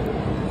 3. I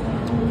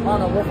don't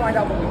know, we'll find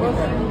out when we get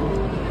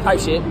there. Type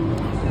shit.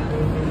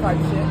 Type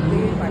shit,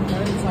 lead, my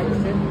friends, type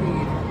shit, lead.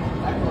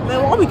 Man,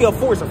 all we can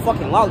afford is a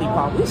fucking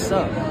lollipop. We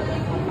suck.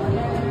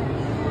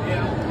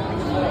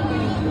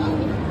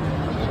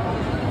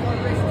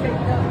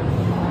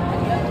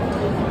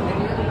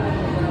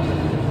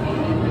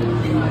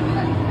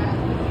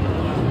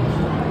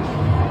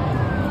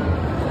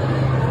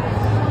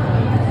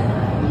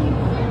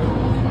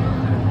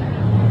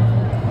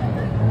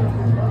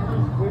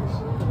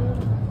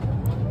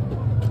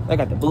 I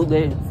got the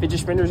bootleg fidget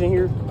spinners in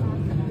here.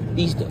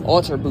 These the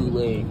ultra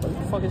bootleg. What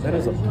the fuck is that?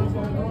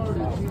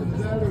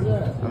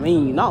 I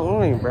mean, not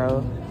lying, bro.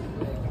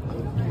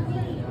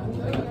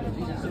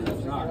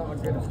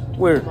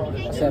 Where? The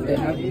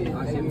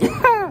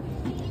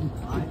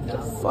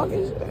fuck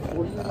is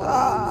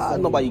that?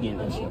 Nobody getting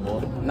that shit, boy.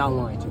 Not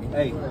lying to you.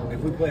 Hey, if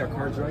we play our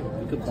cards right,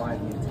 we could buy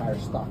the entire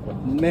stock.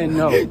 Man,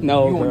 no.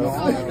 No, bro.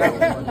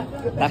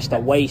 That's the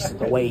waste.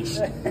 The waste.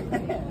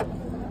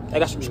 I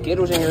got some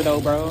Skittles in here,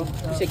 though, bro.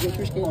 You said get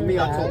your Skittles? On me,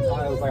 I told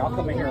Ty, I was like, I'll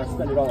come in here and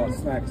spend it all on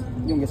snacks. You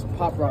gonna get some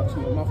Pop Rocks,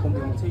 and my phone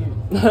going to you.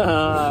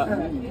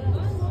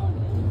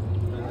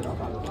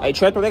 Hey,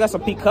 Trevor, they got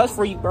some pink cups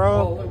for you,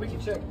 bro. Oh, we can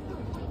check.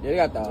 Yeah, they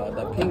got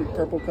the pink,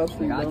 purple cups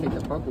for you, I bro. take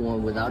the purple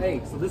one without.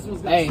 Hey, so this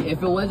one's Hey,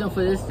 if it wasn't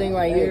for this thing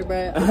right here,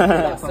 bro.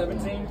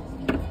 17.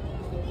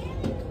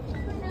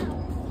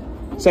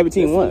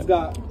 17 This what? one's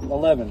got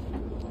 11.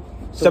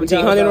 So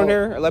 1700 on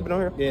there? 11 on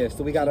here? Yeah,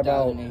 so we got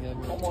about 28.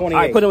 All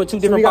right, put them in two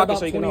different pockets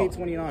so you can know.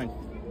 29.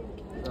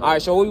 All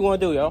right, so what we want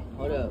to do, y'all?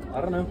 Hold up.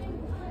 I don't know.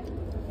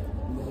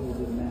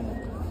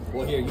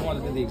 Well, here, you want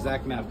to do the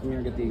exact math. Come here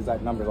and get the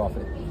exact numbers off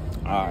it.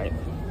 All right.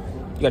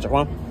 You got your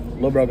phone?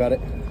 Lil bro got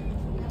it.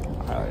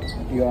 All right.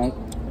 You got it.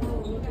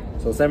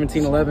 So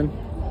 1711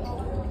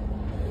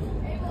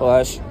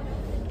 Plus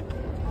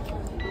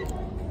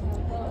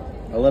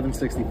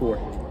 1164.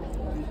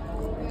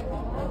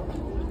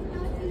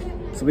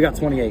 So we got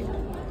 28.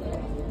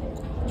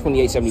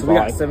 28.75. So we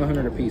got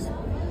 700 apiece.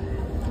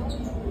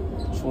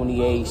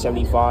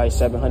 28.75,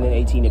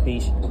 718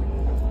 apiece.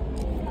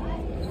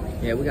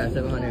 Yeah, we got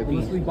 700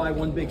 Unless apiece. we buy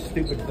one big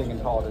stupid thing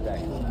and call it a day.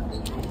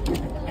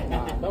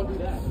 Don't do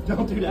that.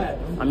 Don't do that.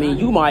 I mean,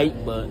 you might,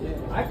 but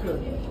I could.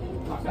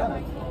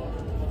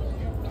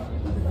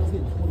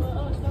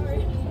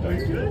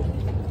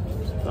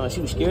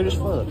 she was scared as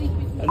fuck.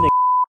 That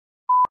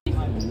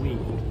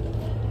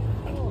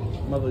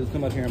Motherfuckers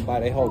come up here and buy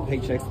their whole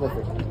paychecks worth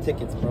of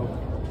tickets, bro.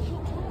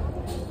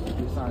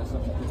 You sign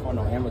something on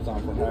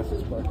Amazon for half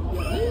this, bro.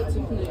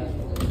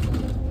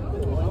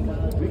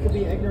 We could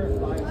be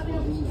ignorant by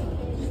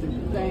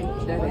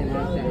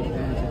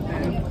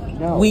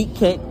No. we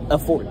can't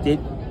afford it.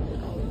 I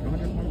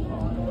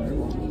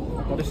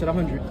thought it said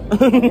 100.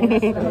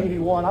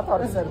 81. I thought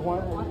it said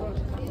 1.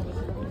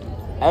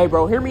 Hey,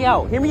 bro, hear me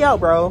out. Hear me out,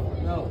 bro.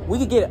 No. We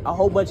could get a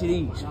whole bunch of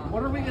these.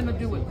 What are we gonna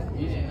do with them?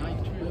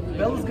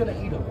 Bella's gonna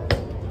eat them.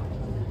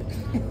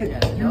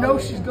 You know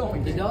she's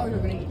going. The dogs are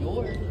gonna eat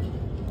yours.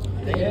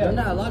 They're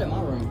not allowed in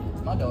my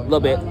room. My dog. A little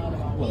bit.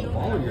 Well,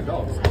 all of your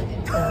dogs.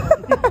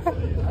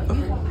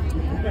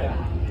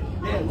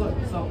 Yeah, look,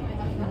 so.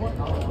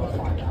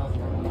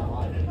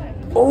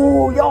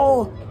 Oh,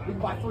 yo. We can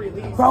buy 3 of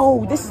these.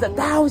 Bro, this is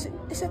 1,000.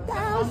 It's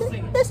 1,000.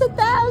 It's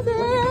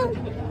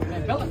 1,000.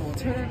 Man, Bella gonna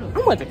tear that up. I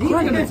want to He's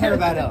gonna crush tear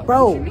that up.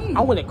 Bro,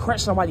 I want to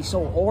crush somebody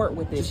so hard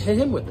with this. Just hit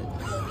him with it.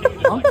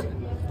 Huh?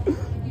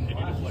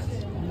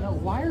 No,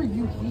 why are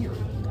you here?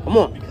 Come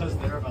on.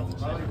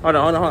 Hold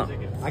on.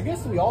 I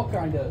guess we all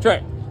kind of.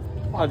 Trey.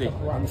 Hold on.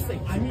 Around the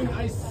same. I mean,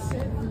 I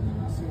said.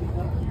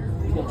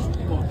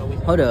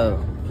 Hold up.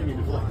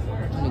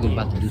 That nigga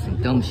about to do some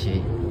dumb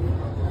shit.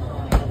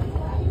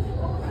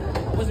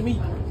 Wasn't me.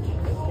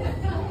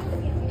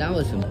 That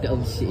was some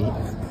dumb shit.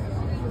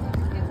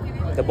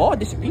 The ball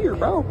disappeared,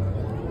 bro.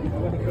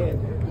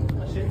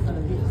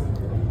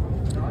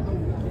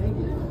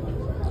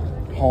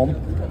 Home.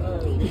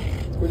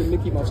 Where the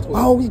Mickey Mouse toy?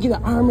 Oh, we get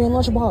an Iron Man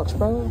lunchbox,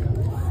 bro.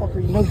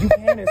 Fucker, no, you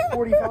can. It's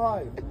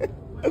 45.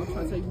 I'm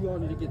trying to say we all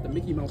need to get the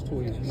Mickey Mouse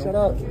toys. You know? Shut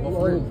up.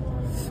 What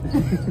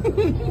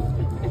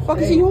the fuck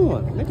is he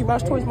on? Mickey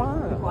Mouse toys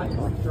mine.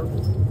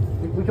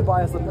 We could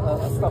buy us a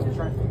stuffed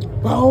train.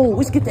 Bro,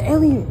 let's get the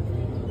alien.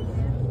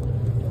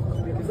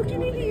 What do you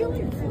need the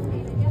alien?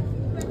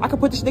 I could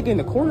put this nigga in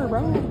the corner,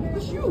 bro.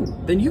 That's you.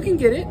 Then you can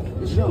get it.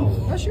 It's you.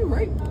 That's you,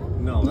 right?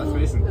 No, that's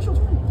Mason. That's your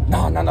turn.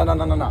 No.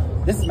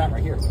 This is Matt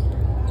right here.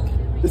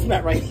 This is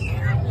Matt right here.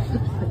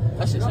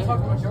 That's just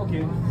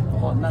joking.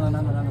 Oh, no.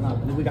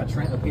 Then we got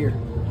Trent up here.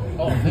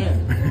 Oh,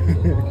 man.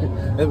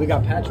 Then we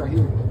got Patch right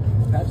here.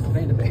 Patch the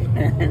panda bear.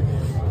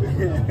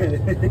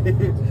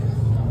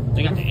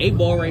 They got the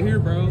 8-ball right here,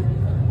 bro.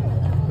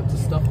 What's the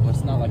stuff?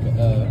 It's not like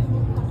a.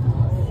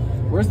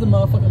 Where's the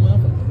motherfucking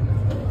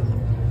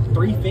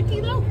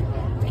 350 though?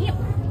 Damn.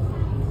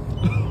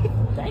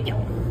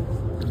 Damn.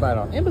 You buy it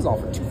on Amazon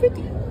for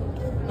 $250.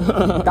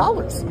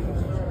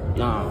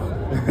 Nah.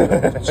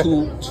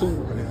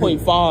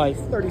 2.5.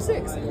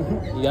 36.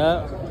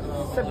 Yeah.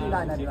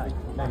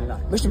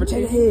 $79.99. Mr.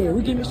 Potato Head.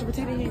 We get Mr.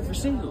 Potato Head for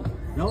single.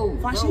 No.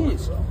 5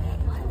 cents.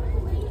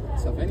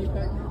 So any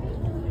pack?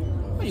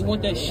 I didn't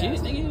want that shit,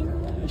 nigga.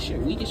 That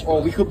shit weak as fuck.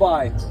 Oh, we could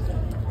buy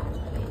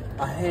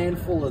a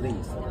handful of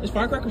these. It's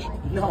firecrackers.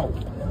 No.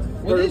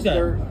 What is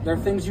that? They're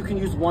things you can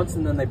use once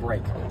and then they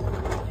break.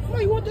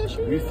 Why you want that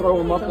shit? You throw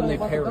them up and they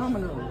perish. You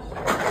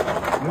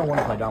don't want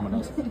to play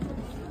dominoes.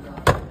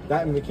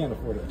 That and we can't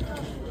afford it.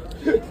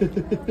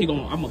 I'm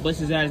gonna bust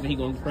his ass and he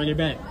gonna bring it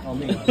back. Oh,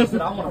 me. He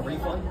said, I want a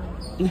refund.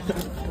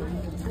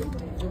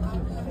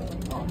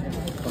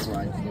 Fuck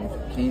right.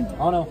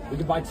 Oh, no. We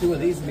could buy 2 of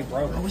these and be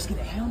broke. Let's get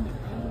a helmet.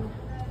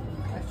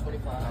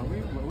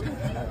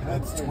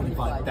 That's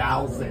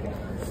 25,000.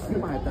 You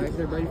might have to ask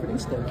everybody for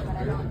this stuff.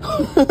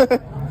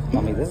 I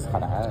mean, this is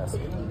kind of ass.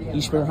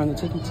 You spare 100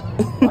 tickets?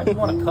 Why do you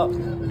want a cup?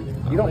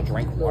 You don't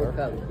drink water.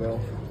 Cups, bro.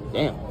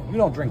 Damn. You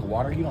don't drink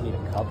water. You don't need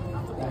a cup.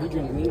 You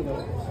drink me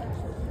though.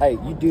 Hey,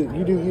 you do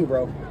you,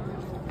 bro.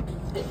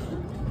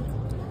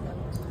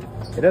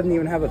 It doesn't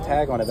even have a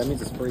tag on it. That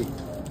means it's free.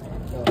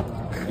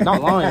 You're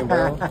not lying,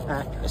 bro.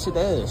 Yes, it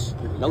does.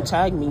 No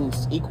tag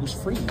means equals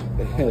free. Just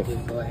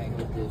go ahead and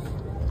get this.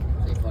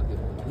 Say fuck it.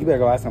 You better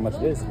go ask how much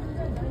it is.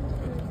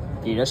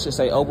 Yeah, that should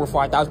say over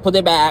 5,000. Put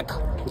it back.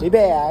 Put it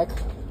back.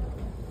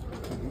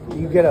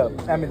 You get a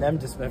M&M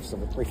dispenser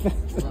for free.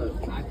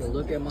 Look, I can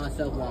look at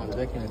myself while I'm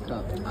drinking a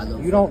cup.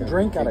 You don't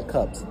drink out of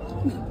cups.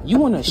 You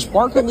want a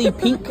sparkly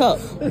pink cup.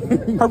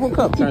 Purple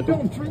cup. You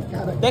don't drink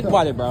out of Think cups.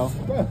 about it, bro.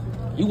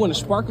 You want a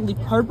sparkly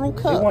purple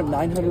They cup. want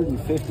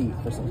 $950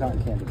 for some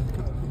cotton candy.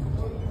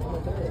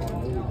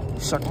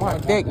 Suck my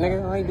dick,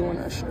 nigga. I ain't doing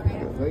that shit.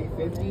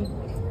 350?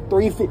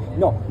 $350.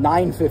 No,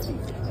 $950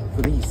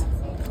 for these.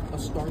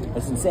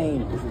 That's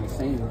insane.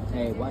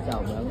 Hey, watch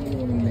out, bro. Leave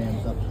one of them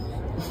damn cups.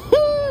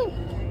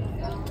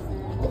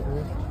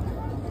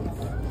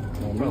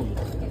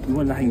 You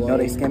wanna know how you know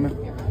they scamming?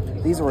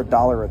 These are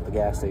 $1 at the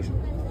gas station.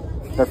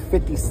 They're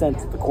 50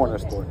 cents at the corner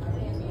store.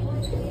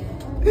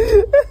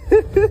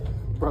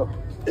 Bro.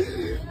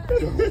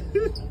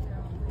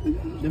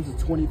 Them are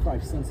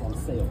 25 cents on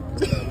sale.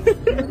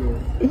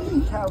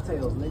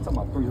 Cowtails, they talking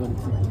about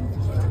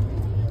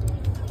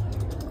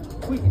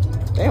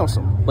 360. Damn,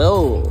 some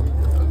bull.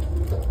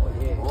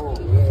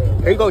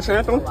 Here you go,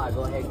 Trent. Go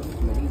ahead, give me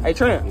some of these. Hey,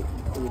 Trent.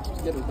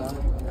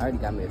 I already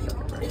got me a sucker.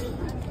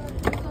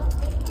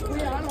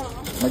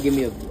 I'm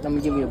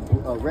gonna give me a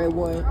red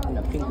one and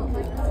a pink one.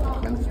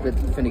 I'm just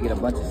finna get a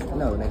bunch of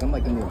no, nigga. I'm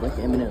like give me a bunch of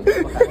M&M's.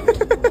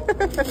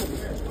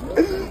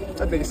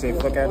 That nigga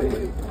said fuck out of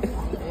here.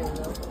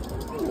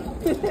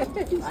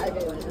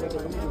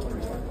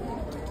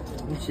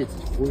 This shit's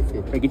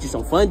 450. Hey, get you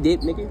some fun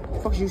dip, nigga. What the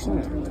fuck you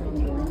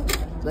saying?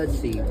 Let's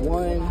see,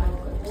 1,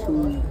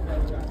 2.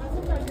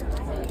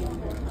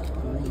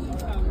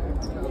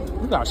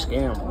 We got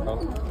scammed, bro.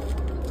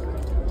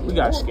 We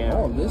got scammed.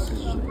 Oh, this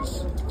is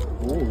just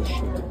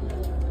bullshit.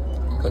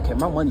 Could get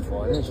my money for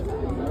all this shit.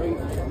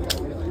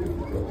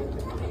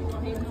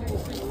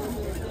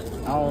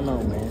 I don't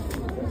know, man.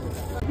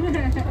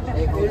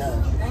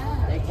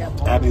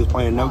 Abby was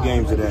playing no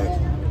games today.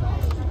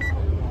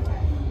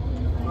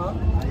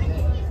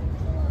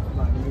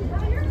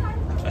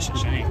 That's a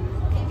shame.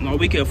 No,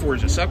 we can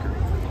afford a sucker.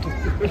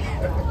 These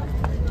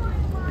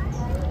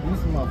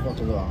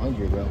motherfuckers are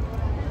 100, bro.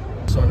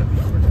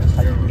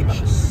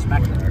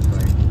 Smack it.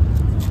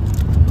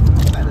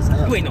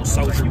 You ain't no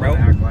soldier, bro.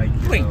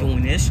 You ain't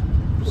doing this.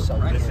 This is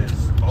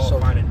all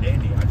fine and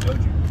dandy. I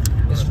told you.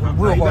 It's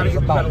real hard. You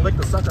gotta lick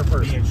the sucker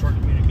first. Be in short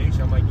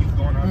communication. I'm like, you've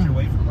gone out your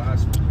way for the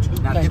last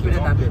 2 Now dip it in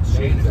that bitch.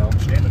 There you go.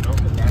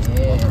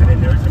 And then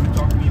they're going to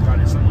talk to me about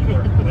it. Something you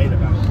are late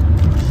about.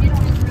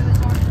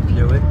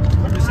 Do it.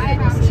 I'm just saying,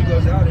 when she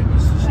goes out and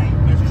she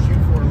gives a shoe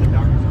for the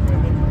doctor's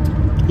appointment.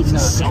 He's a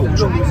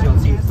soldier.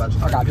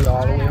 I got to go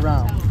all the way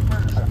around.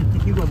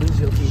 You gonna lose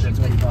your teeth at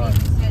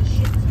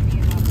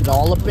 25. Get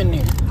all up in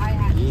there.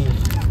 Yeah.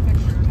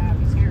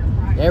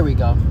 There we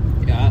go.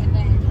 Yeah.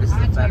 This is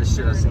the fattest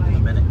shit I've seen in a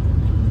minute.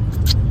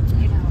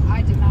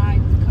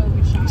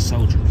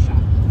 Soldier.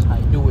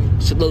 I do it.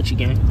 Salute you,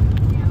 gang.